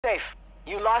Safe.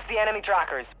 You lost the enemy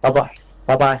trackers. Bye-bye.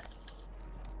 Bye-bye.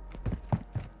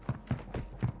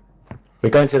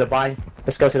 We're going to the buy.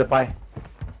 Let's go to the buy.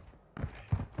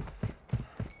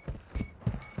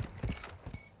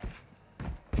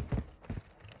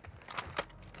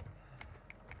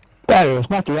 There, it's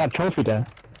not that trophy there.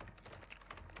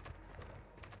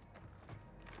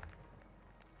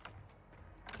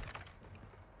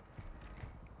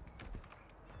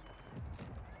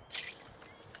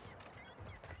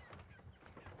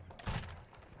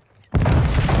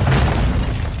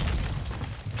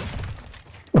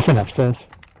 Nothing upstairs.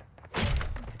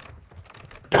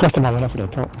 The customer went up at the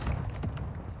top.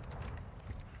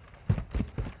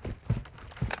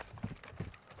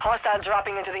 Hostiles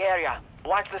dropping into the area.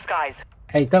 Watch the skies.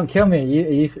 Hey, don't kill me.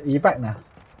 You back now.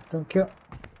 Don't kill.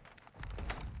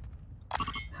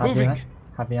 Moving.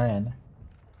 Happy on end.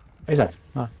 Who's that?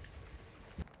 Oh.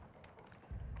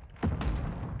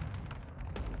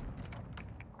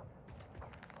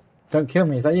 Don't kill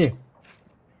me. Is that you?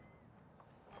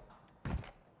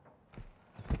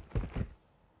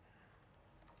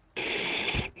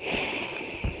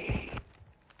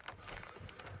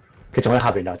 Cái仲喺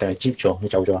下邊啊，定係接咗？佢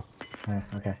走咗？係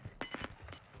OK。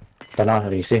等下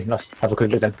嚟先，let's have a quick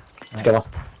look then。嘅喎。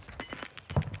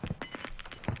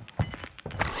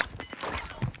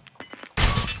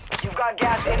You've got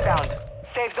gas inbound.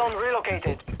 Safe zone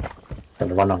relocated.等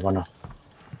你run啊。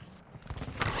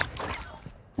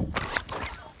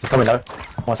He's coming out.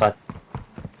 One side.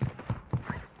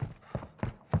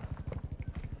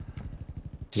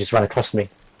 He just ran across me.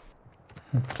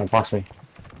 And past me.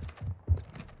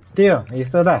 Steel, are you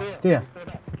still there? Steel.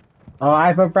 Oh,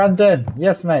 Ivor Brandon.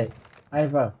 Yes, mate.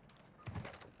 Ivor.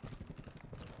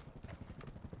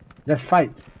 Let's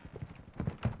fight.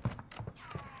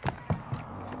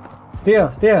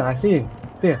 Steel, I see you.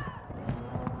 Steel.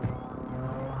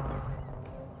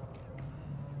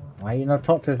 Why you not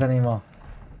talk to us anymore?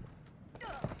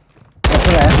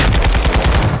 Over there.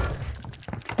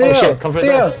 Steel, shit, come through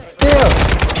Steel, there. Steel.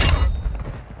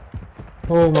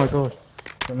 Oh my god.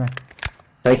 Come here.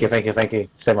 Thank you.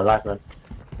 Saved my life, man.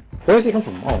 Where does he come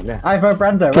from? Oh, yeah. Ivor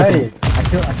Brandon, where are you?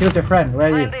 I killed your friend.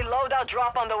 Where are you? Friendly loadout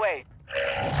drop on the way.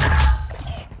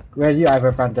 Where are you,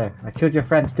 Ivor Brandon? I killed your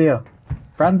friend, Steel.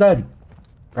 Brandon!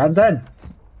 Brandon!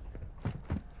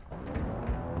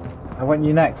 I want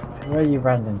you next. Where are you,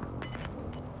 Brandon?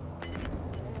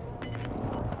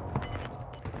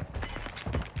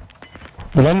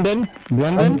 Brandon?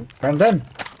 Brandon? Brandon?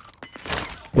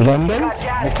 Got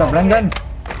gas. Mr. Brandon?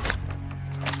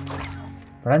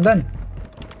 Brandon?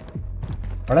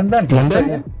 Brandon?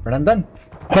 Brandon? Brandon?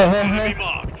 Hey.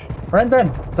 Brandon!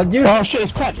 Is that you? Oh shit,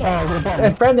 it's Pat. Oh, the bottom.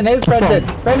 It's Brandon, it's Brandon!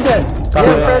 Brandon! Yes,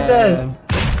 Brandon!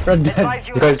 Brandon! Advise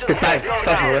you Because to good thanks. slow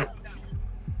Thank you, down. man.